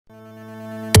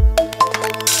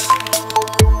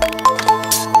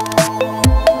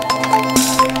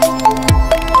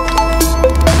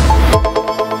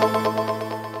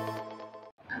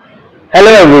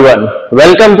Hello everyone,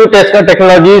 welcome to Tesca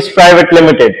Technologies Private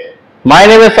Limited. My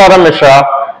name is Saurabh Mishra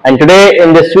and today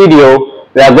in this video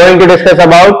we are going to discuss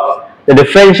about the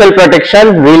Differential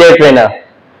Protection Relay Trainer.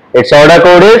 Its order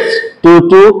code is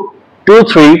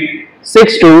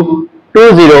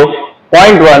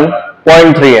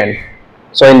 22236220.1.3N.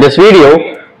 So in this video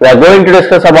we are going to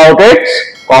discuss about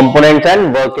its components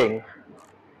and working.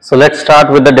 So let's start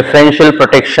with the Differential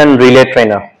Protection Relay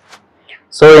Trainer.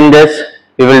 So in this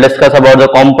we will discuss about the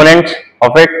components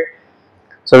of it.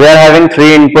 So we are having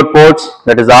three input ports,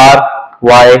 that is R,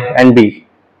 Y and B.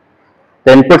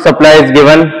 The input supply is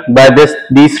given by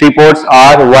these three ports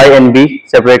R, Y and B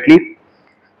separately.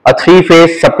 A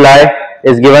three-phase supply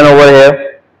is given over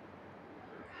here.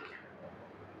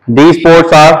 These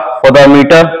ports are for the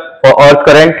ammeter for earth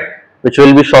current, which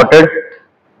will be shorted,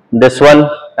 this one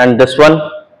and this one.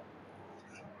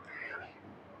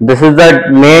 This is the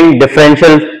main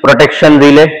differential protection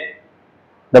relay,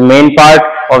 the main part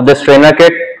of this trainer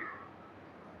kit.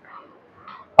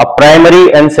 A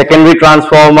primary and secondary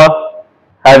transformer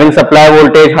having supply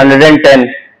voltage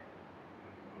 110.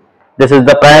 This is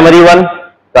the primary one,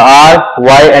 the R,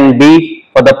 Y and B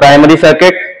for the primary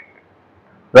circuit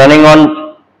running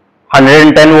on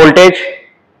 110 voltage.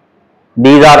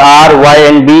 These are R, Y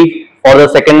and B for the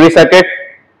secondary circuit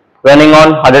running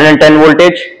on 110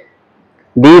 voltage.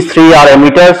 These three are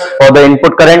emitters for the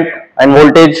input current and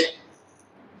voltage.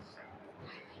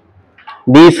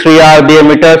 These three are the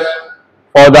emitters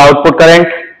for the output current.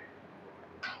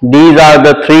 These are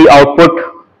the three output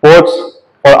ports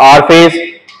for R phase,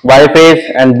 Y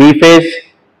phase and B phase.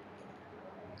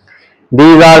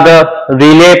 These are the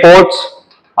relay ports,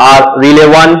 are relay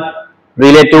 1,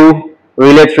 relay 2,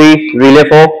 relay 3, relay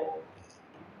 4.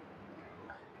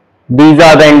 These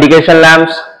are the indication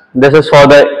lamps. This is for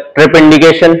the trip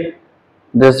indication,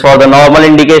 this is for the normal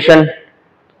indication,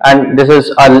 and this is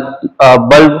a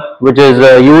bulb which is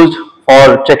used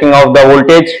for checking of the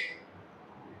voltage.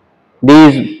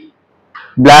 These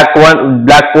black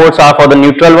ports are for the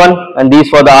neutral one, and these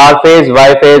for the R phase,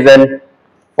 Y phase and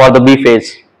for the B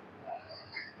phase.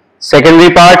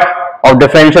 Secondary part of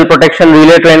differential protection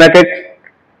relay trainer kit.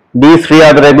 These three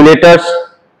are the regulators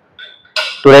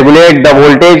to regulate the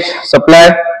voltage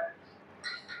supply.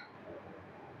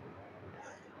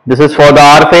 This is for the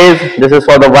R phase, this is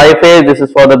for the Y phase, this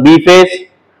is for the B phase.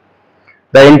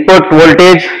 The input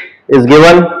voltage is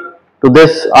given to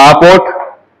this R port.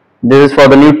 This is for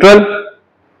the neutral.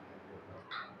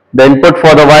 The input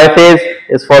for the Y phase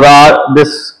is for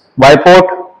this Y port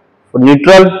for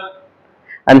neutral,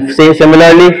 and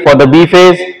similarly for the B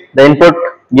phase, the input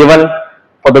given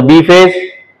for the B phase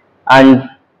and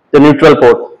the neutral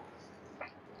port.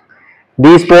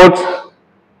 These ports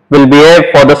will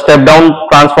behave for the step down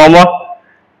transformer.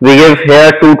 We give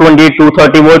here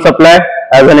 220-230 volt supply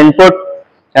as an input,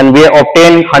 and we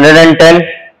obtain 110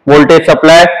 voltage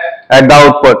supply at the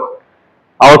output.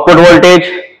 Output voltage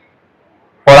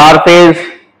for R phase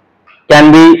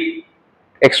can be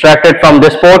extracted from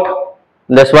this port.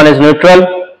 This one is neutral.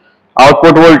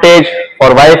 Output voltage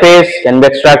for Y phase can be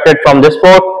extracted from this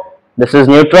port. This is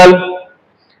neutral,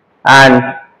 and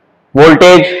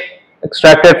voltage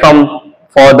extracted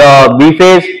for the B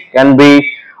phase can be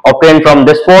obtained from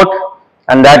this port,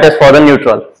 and that is for the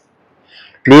neutral.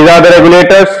 These are the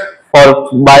regulators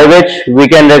by which we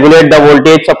can regulate the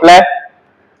voltage supply,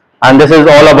 and this is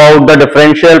all about the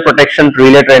differential protection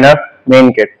relay trainer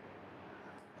main kit.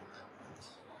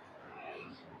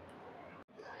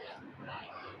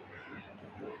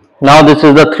 Now this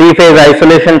is the three-phase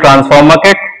isolation transformer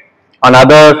kit,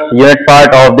 another unit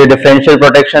part of the differential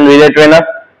protection relay trainer.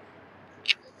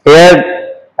 Here,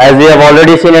 as we have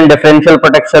already seen in differential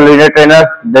protection relay trainer,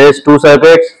 there is two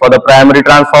circuits for the primary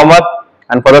transformer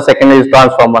and for the secondary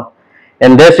transformer.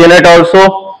 In this unit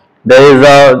also, there is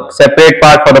a separate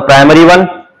part for the primary one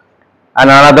and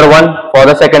another one for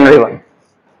the secondary one.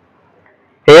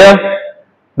 Here,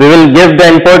 we will give the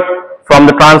input from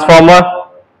the transformer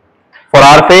for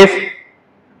R phase,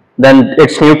 then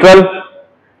it's neutral,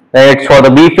 then it's for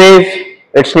the B phase,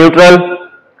 it's neutral,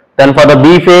 then for the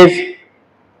B phase,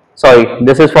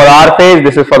 this is for R phase,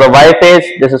 this is for the Y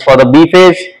phase, this is for the B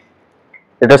phase,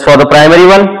 it is for the primary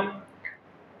one.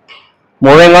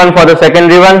 Moving on for the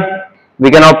secondary one,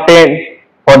 we can obtain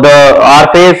for the R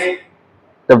phase,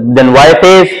 then Y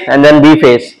phase and then B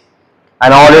phase,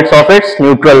 and all its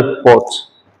neutral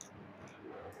ports.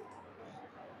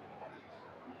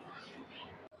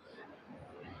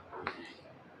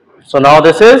 So now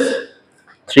this is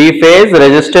three-phase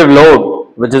resistive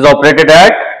load which is operated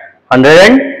at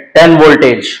 110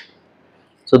 voltage.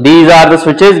 So these are the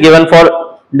switches given for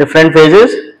different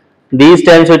phases These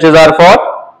 10 switches are for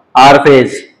R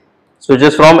phase.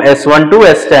 Switches from S1 to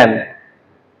S10.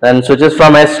 Then switches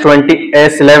from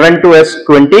S11 to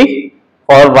S20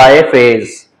 for Y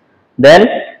phase. Then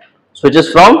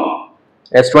switches from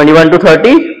S21 to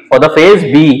 30 for the phase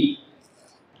B.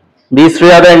 These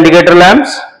three are the indicator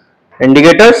lamps,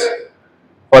 indicators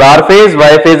for R phase,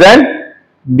 Y phase and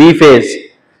B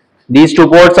phase. These two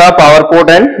ports are power port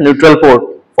and neutral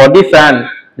port for the fan,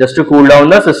 just to cool down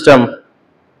the system.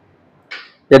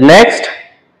 The next,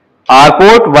 R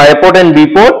port, Y port and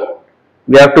B port,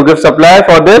 we have to give supply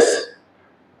for this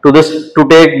to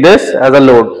take this as a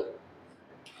load.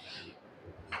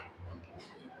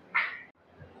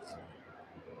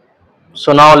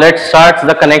 So now let's start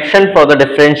the connection for the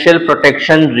differential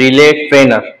protection relay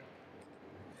trainer.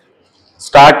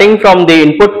 Starting from the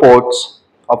input ports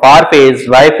of R phase,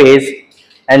 Y phase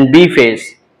and B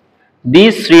phase,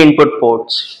 these three input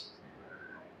ports.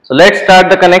 So let's start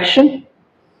the connection.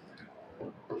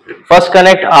 First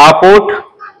connect R port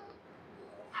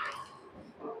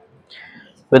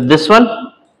with this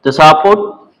one, this R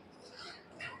port.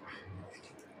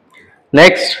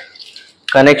 Next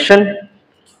connection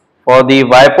for the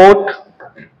Y port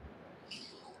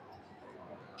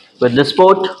with this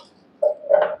port.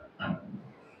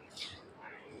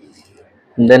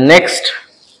 And then next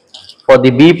for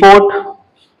the B port,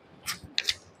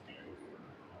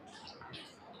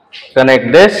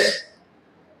 connect this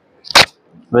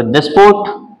with this port.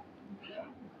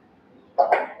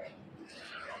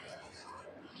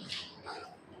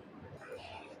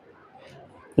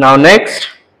 Now next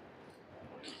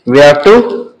we have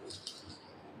to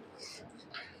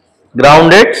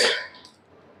ground its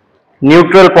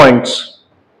neutral points.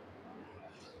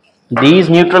 These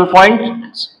neutral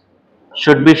points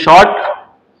should be short.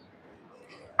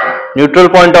 Neutral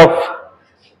point of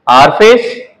R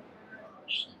phase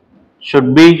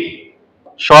should be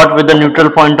short with the neutral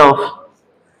point of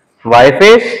Y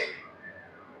phase,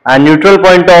 and neutral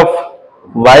point of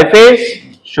Y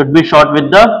phase should be short with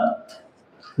the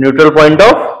neutral point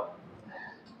of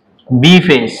B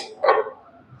phase.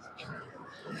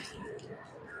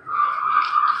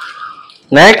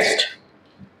 Next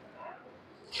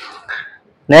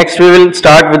we will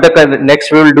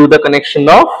do the connection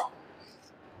of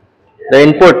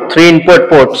the three input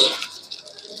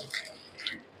ports.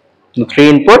 The three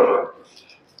input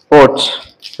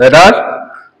ports that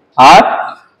are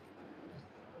R,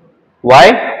 Y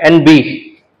and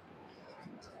B.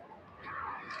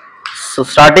 So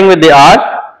starting with the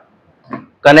R,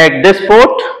 connect this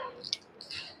port.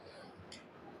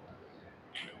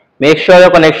 Make sure your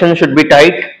connection should be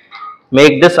tight.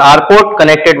 Make this R port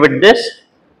connected with this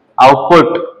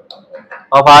output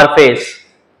of R phase.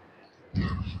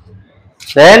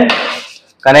 Then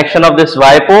connection of this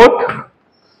Y port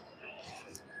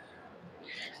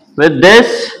with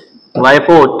this Y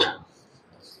port.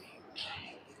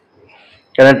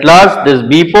 And at last this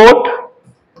B port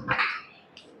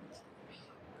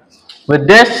with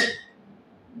this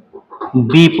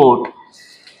B port.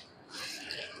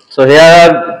 So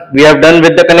here we have done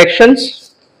with the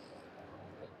connections.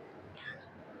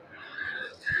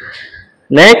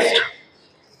 Next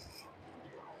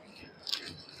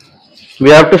we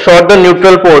have to short the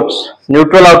neutral ports,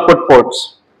 neutral output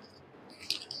ports.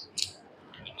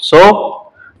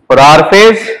 So for R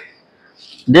phase,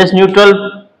 this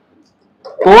neutral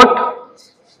port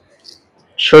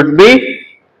should be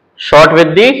short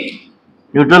with the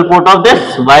neutral port of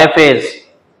this Y phase,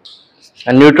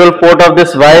 and neutral port of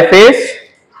this Y phase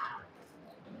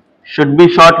should be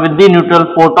short with the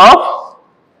neutral port of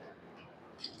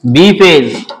B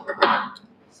phase.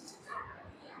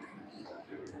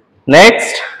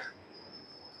 Next,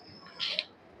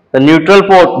 the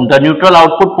neutral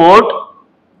output port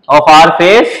of R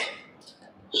phase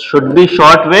should be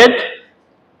short with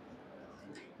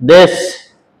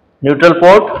this neutral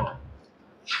port.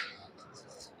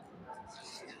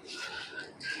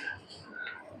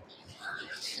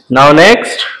 Now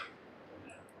next,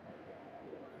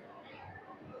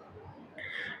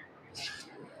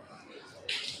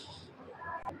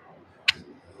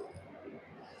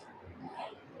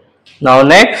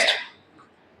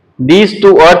 these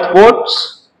two earth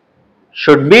ports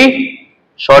should be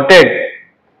shorted.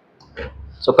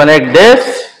 So connect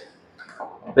this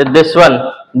with this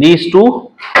one. These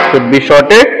two should be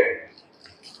shorted.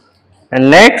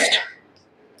 And next,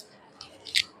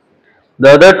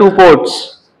 the other two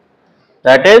ports,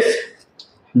 that is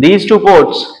these two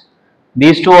ports,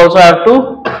 these two also have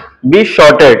to be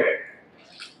shorted.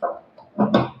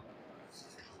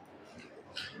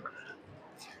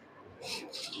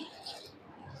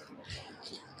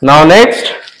 Now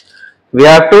next, we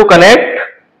have to connect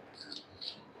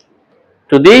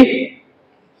to the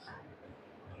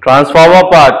transformer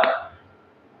part.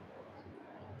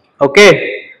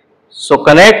 Okay, so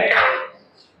connect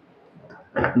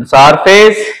this R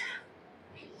phase.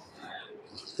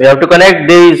 We have to connect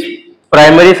these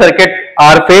primary circuit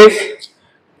R phase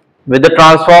with the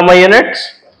transformer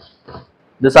units,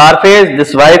 this R phase,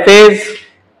 this Y phase,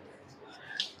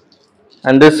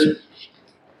 and this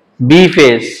B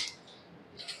phase.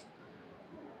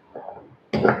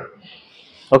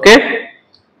 Okay,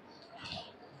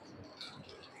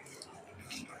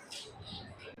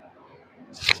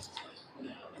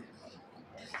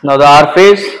 now the R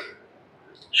phase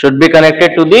should be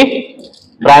connected to the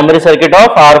primary circuit of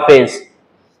R phase.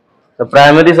 The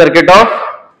primary circuit of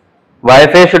Y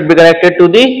phase should be connected to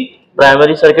the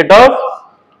primary circuit of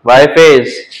Y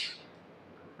phase,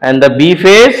 and the B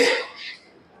phase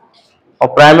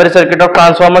of primary circuit of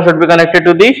transformer should be connected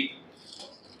to the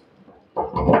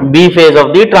B phase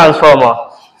of the transformer.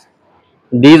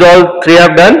 These all three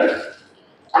have done.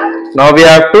 Now we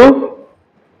have to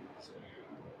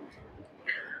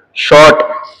short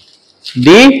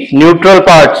the neutral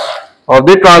parts of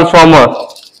the transformer.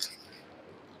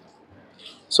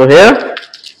 So here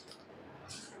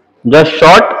just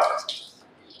short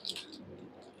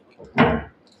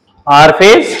R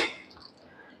phase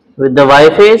with the Y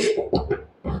phase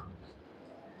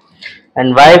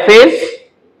and Y phase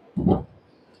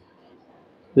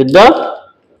with the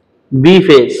B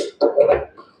phase.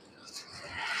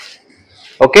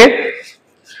 Okay,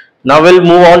 now we'll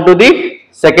move on to the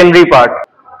secondary part.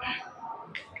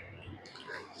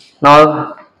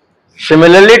 Now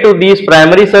similarly to these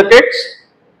primary circuits,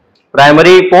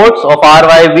 primary ports of R,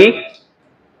 Y, B,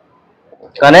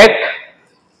 connect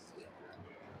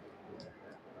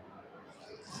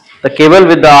the cable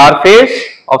with the R phase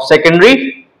of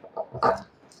secondary,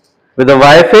 with the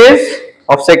Y phase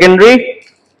of secondary,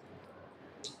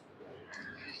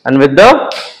 and with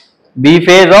the B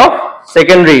phase of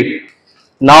secondary.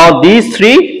 Now these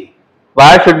three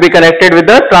wires should be connected with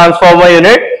the transformer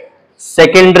unit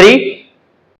secondary.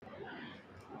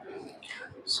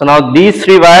 So now these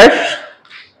three wires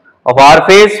of R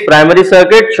phase primary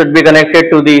circuit should be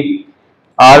connected to the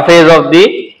R phase of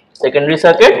the secondary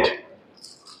circuit.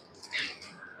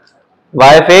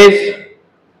 Y phase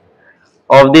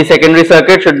of the secondary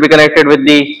circuit should be connected with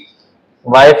the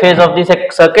Y phase of the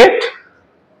circuit,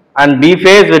 and B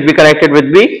phase will be connected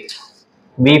with the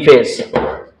B phase.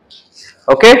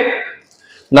 Okay.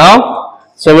 Now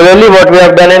similarly what we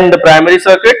have done in the primary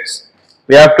circuits,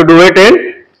 we have to do it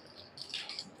in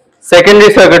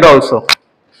secondary circuit also.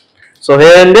 So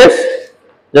here in this,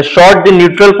 just short the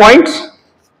neutral points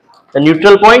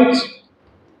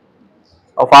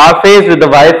of R phase with the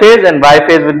Y phase and Y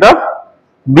phase with the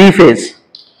B phase.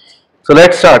 So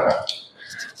let's start.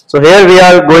 So here we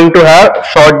are going to have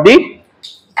short the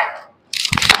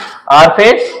R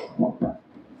phase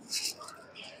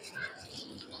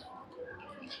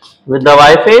with the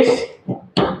Y phase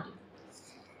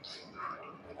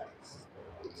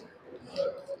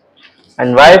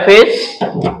and Y phase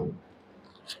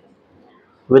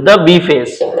with the B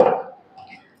phase.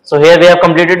 So here we have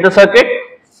completed the circuit.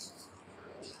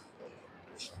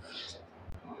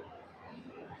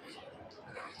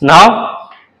 Now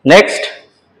next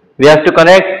we have to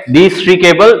connect these three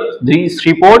cables, these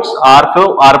three ports, R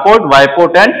port, Y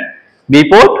port and B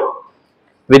port,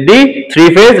 with the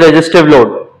three-phase resistive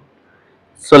load.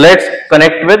 So let's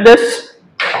connect with this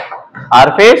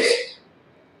R phase.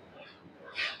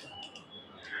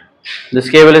 This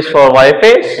cable is for Y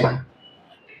phase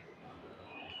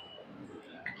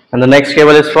and the next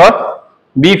cable is for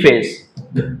B phase.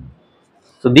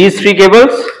 So these three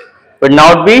cables will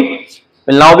now be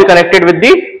connected with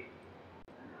the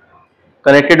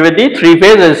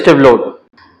three-phase resistive load.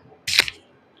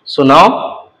 So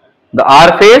now the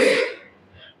R phase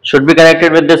should be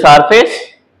connected with this R phase.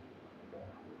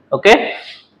 Okay.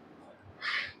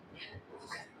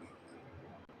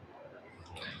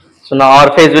 So now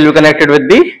R phase will be connected with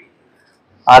the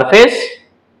R phase,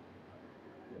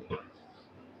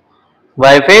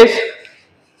 Y phase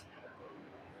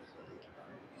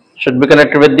should be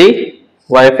connected with the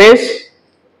Y phase,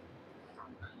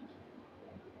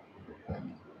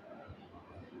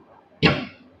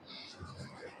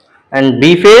 and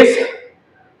B phase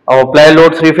of applied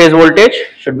load three-phase voltage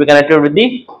should be connected with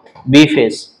the B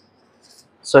phase.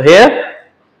 So here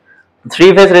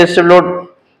three-phase resistive load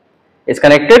is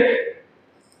connected.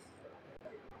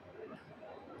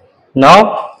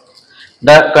 Now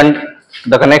the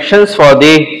connections for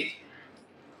the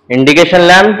indication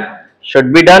lamp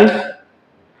should be done.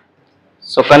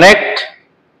 So connect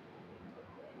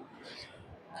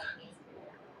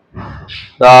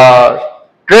the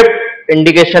trip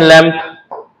indication lamp,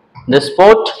 this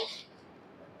port,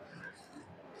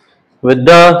 with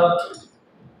the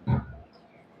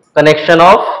connection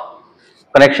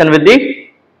with the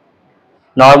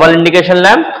normal indication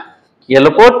lamp,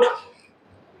 yellow port.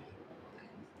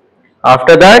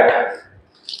 After that,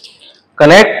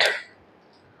 connect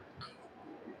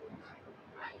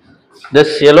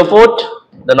this yellow port,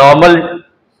 the normal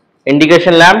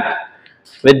indication lamp,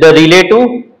 with the relay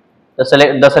 2. We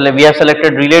have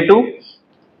selected relay 2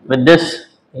 with this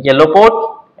yellow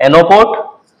port, NO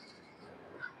port.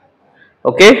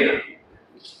 Okay.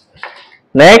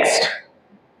 Next,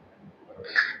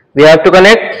 we have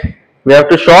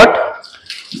to short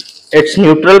its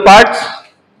neutral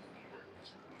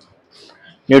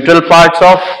parts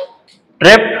of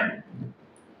trip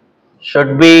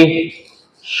should be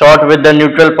short with the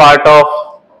neutral part of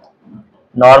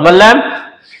normal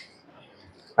lamp,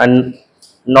 and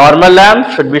normal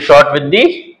lamp should be short with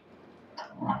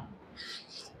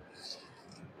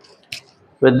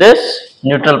this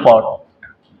neutral part.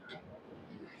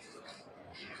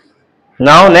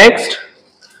 Now next,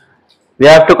 we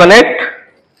have to connect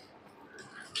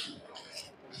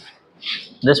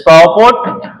this power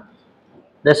port,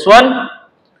 this one,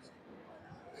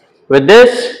 with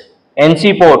this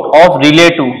NC port of relay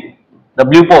 2, the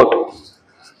blue port.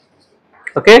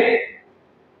 Okay.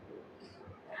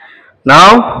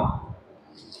 Now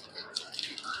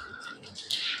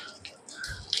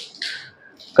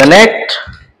connect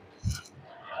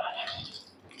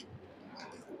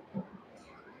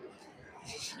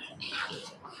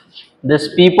this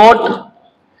P port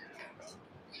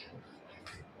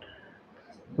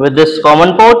with this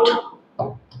common port.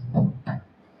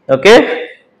 Okay.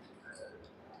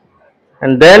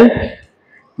 And then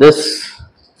this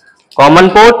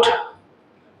common port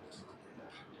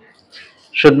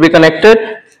should be connected.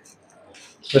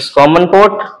 This common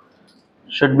port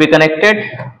should be connected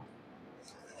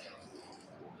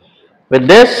with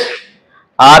this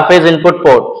R phase input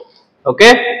port.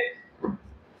 Okay.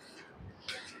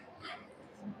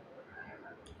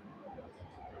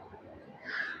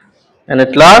 And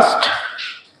at last,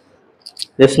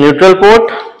 this neutral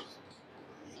port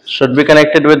should be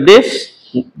connected with this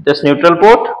neutral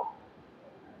port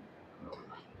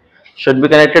should be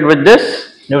connected with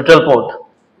this neutral port.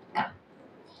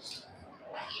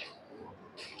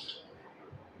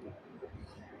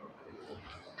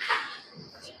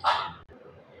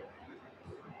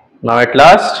 Now at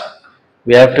last,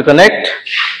 we have to connect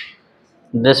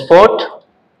this port,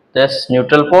 this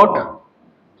neutral port,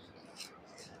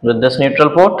 with this neutral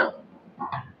port.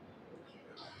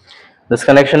 This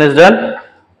connection is done.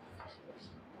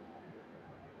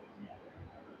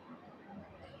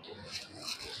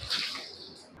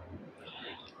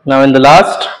 Now in the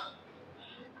last,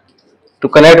 to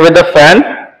connect with the fan,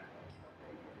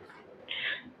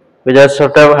 we just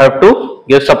have to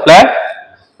give supply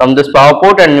from this power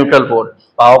port and neutral port,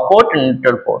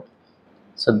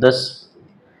 So this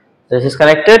is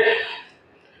connected,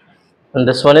 and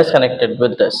this one is connected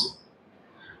with this.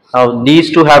 Now these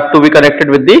two have to be connected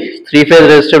with the 3-phase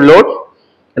resistive load,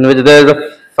 in which there is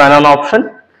a fan on option.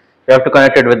 You have to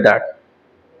connect it with that.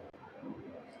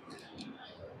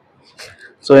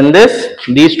 So in this,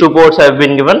 these two ports have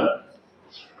been given.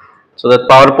 So the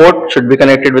power port should be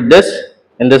connected with this,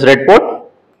 in this red port,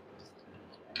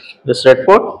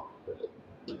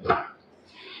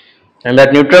 and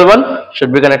that neutral one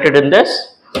should be connected in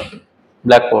this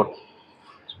black port.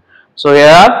 So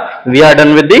here we are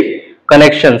done with the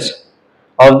connections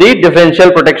of the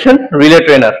differential protection relay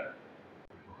trainer.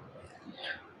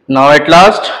 Now at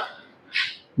last,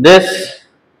 this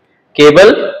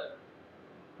cable,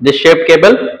 this shaped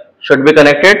cable should be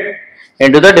connected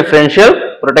into the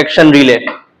differential protection relay,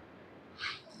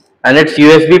 and its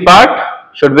USB part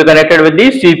should be connected with the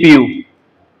CPU.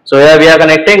 So here we are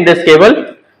connecting this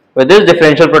cable with this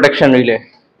differential protection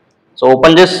relay. So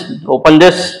open this,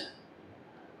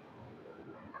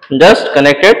 just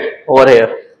connect it over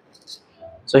here.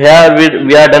 So here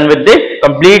we are done with the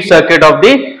complete circuit of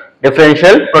the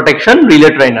differential protection relay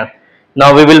trainer.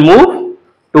 Now we will move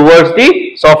towards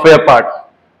the software part.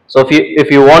 So if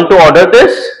you want to order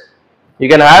this, you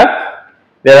can have,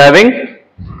 we are having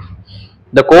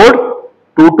the code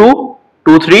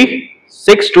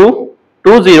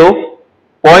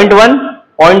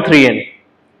 22236220.1.3N.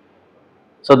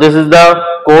 So this is the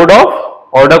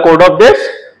order code of this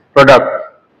product.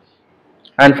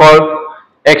 And for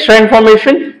extra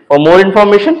information, for more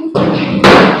information,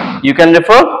 you can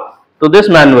refer to this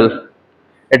manual.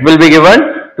 It will be given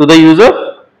to the user.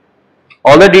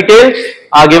 All the details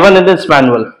are given in this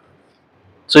manual.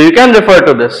 So you can refer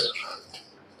to this.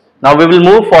 Now we will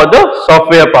move for the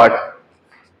software part.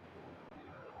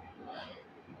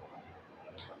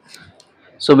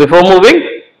 So before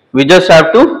moving, we just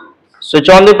have to switch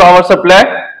on the power supply,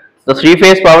 the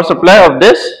three-phase power supply of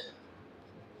this.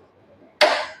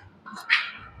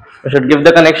 I should give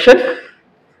the connection,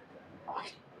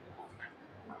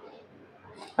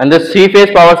 and this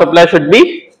three-phase power supply should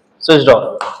be switched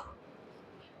on.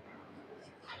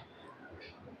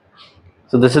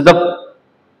 So this is the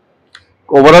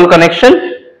overall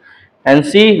connection, and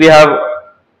see, we have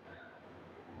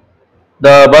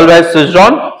the bulb has switched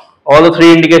on. All the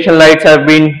three indication lights have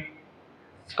been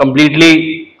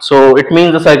completely, so it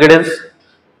means the circuit is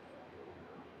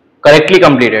correctly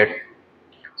completed.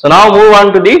 So now move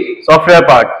on to the software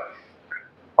part.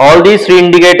 All these three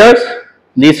indicators,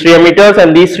 these three emitters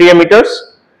and these three emitters,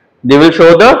 they will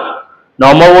show the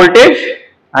normal voltage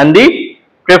and the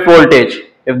trip voltage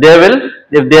if there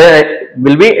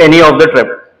will be any of the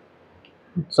trip.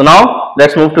 So now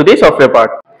let's move to the software part.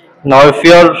 Now if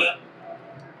your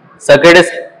circuit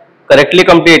is correctly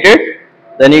completed,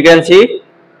 then you can see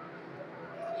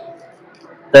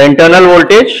the internal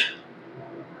voltage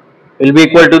will be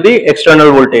equal to the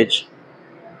external voltage.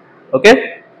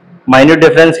 Okay, minute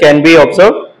difference can be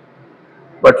observed,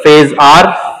 but phase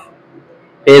R,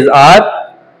 phase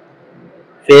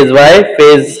Y,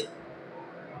 phase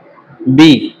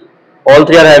B, all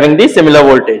three are having the similar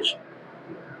voltage.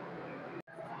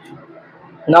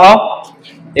 Now,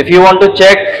 if you want to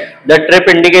check the trip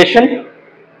indication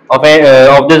of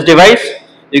this device,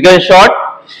 you can short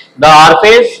the R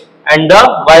phase and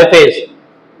the Y phase.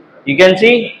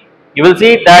 You will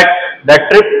see that the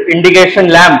trip indication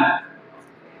lamp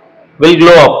will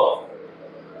glow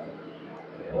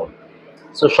up.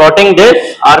 So shorting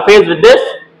this R phase with this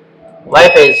Y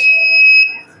phase.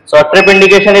 So a trip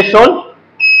indication is shown.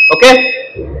 Okay.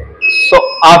 So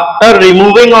after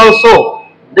removing also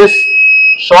this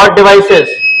shorting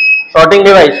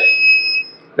device,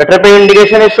 the tripping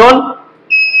indication is shown.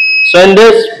 So in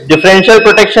this differential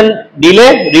protection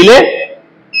relay,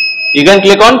 you can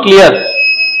click on clear,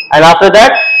 and after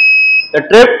that the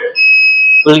trip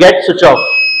will get switch off.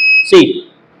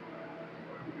 See,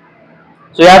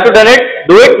 so you have to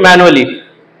do it manually.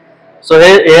 So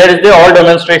here is the all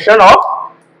demonstration of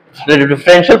the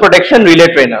differential protection relay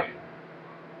trainer.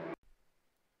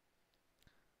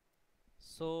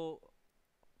 So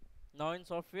now in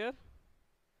software,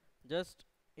 just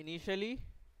initially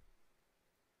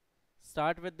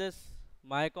start with this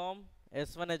MyCom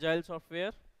S1 Agile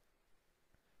software.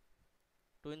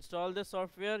 To install this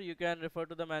software, you can refer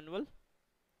to the manual.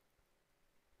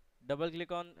 Double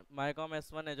click on MyCom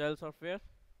S1 Agile software.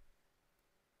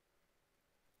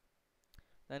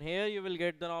 Then here you will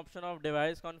get the option of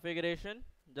device configuration.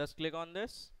 Just click on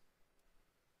this.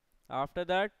 After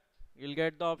that, you'll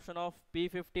get the option of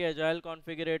P50 Agile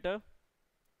configurator.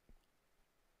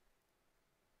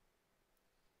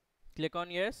 Click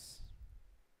on yes.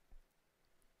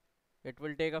 It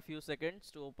will take a few seconds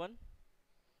to open.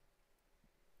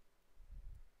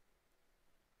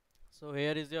 So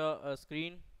here is your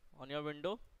screen on your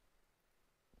window.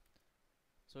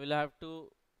 So we'll have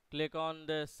to click on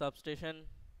the substation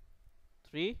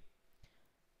 3.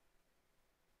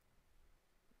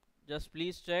 Just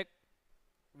please check,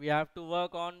 we have to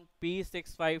work on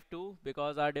P652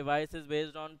 because our device is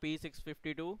based on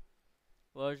P652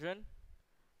 version,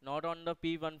 not on the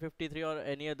P153 or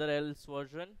any other else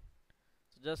version.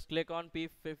 So just click on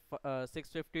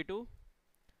P652,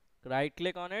 right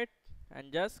click on it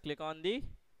and just click on the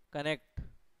connect.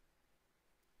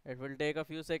 It will take a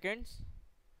few seconds.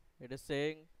 It is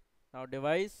saying now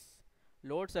device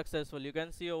load successful. You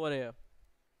can see over here.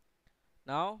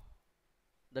 Now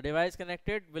the device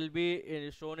connected will be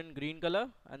shown in green color,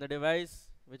 and the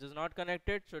device which is not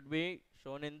connected should be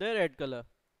shown in the red color.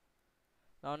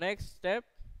 Now next step,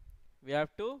 we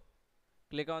have to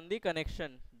click on the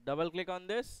connection. Double click on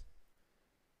this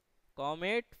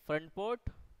COM8 front port.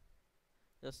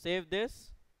 Just save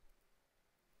this.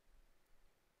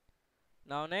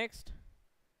 Now next,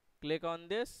 click on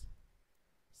this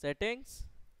settings,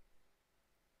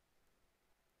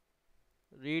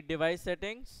 read device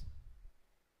settings.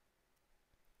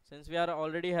 Since we are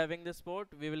already having this port,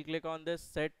 we will click on this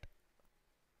set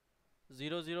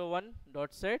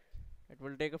 001.set. It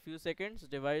will take a few seconds.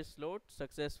 Device load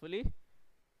successfully.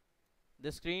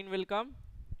 The screen will come.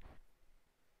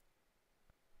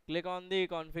 Click on the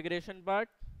configuration part.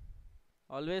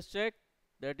 Always check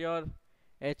that your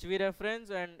HV reference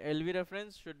and LV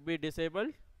reference should be disabled.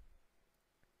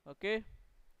 Okay.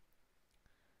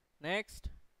 Next,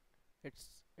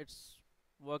 its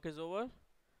work is over.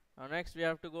 Now next we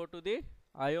have to go to the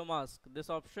IO mask, this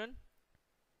option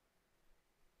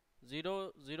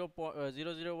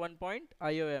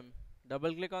 001.IOM.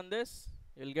 Double click on this,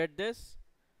 you'll get this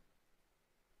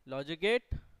logic gate.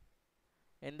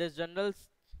 In this generals,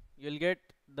 you'll get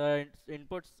the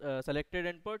inputs, selected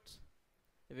inputs.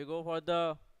 If you go for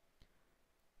the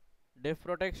diff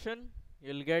protection,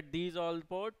 you'll get these all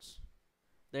ports.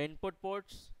 The input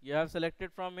ports you have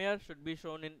selected from here should be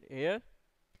shown in here.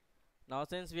 Now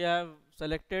since we have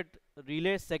selected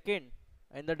relay second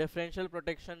in the differential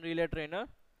protection relay trainer,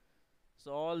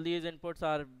 so all these inputs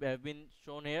have been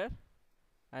shown here,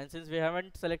 and since we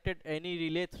haven't selected any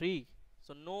relay 3,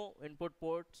 so no input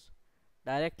ports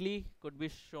directly could be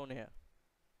shown here.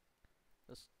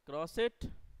 Just cross it.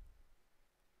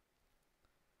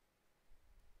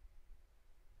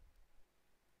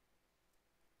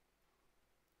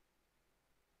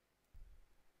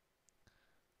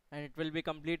 And it will be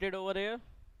completed over here.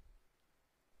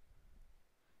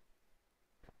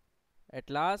 At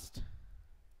last,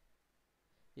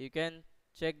 you can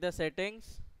check the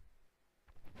settings.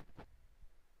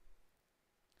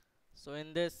 So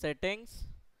in this settings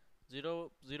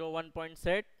 001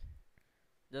 set,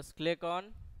 just click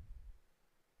on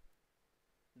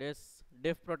this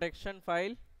diff protection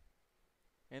file.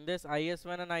 In this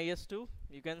IS1 and IS2,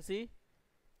 you can see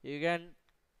you can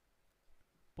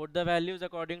put the values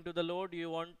according to the load you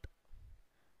want,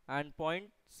 and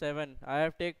 0.7 I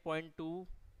have take 0.2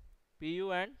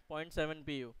 pu and 0.7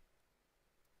 pu.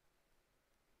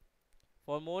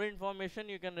 For more information,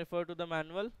 you can refer to the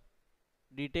manual.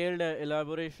 Detailed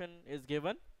elaboration is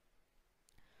given,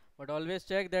 but always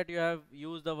check that you have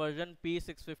used the version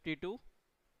P652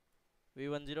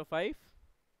 V105.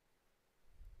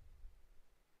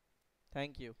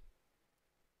 Thank you.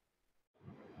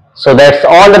 So that's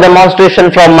all the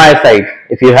demonstration from my side.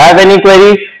 If you have any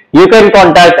query, you can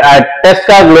contact at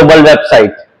Tesca Global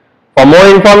website. For more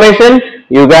information,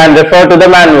 you can refer to the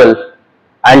manual.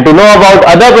 And to know about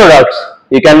other products,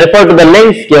 you can refer to the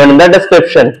links given in the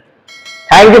description.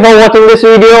 Thank you for watching this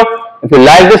video. If you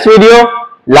like this video,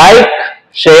 like,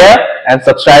 share and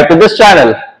subscribe to this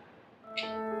channel.